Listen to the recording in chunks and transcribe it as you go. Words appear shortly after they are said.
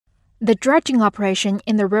The dredging operation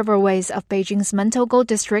in the riverways of Beijing's Mentougou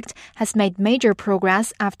district has made major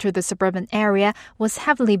progress after the suburban area was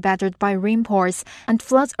heavily battered by rainpours and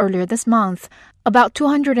floods earlier this month. About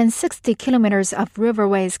 260 kilometers of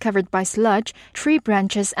riverways covered by sludge, tree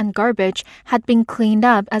branches, and garbage had been cleaned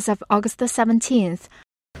up as of August the 17th.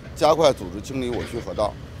 加快组织清理我区河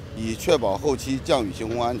道，以确保后期降雨行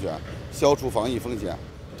洪安全，消除防疫风险。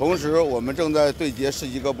同时，我们正在对接市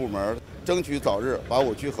级各部门，争取早日把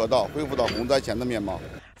我区河道恢复到洪灾前的面貌。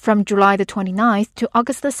 From July the 29th to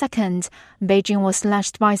August the 2nd, Beijing was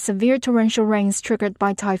slashed by severe torrential rains triggered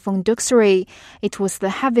by Typhoon Duxury. It was the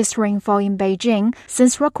heaviest rainfall in Beijing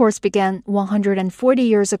since records began 140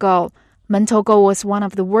 years ago. Mentougou was one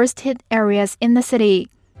of the worst-hit areas in the city.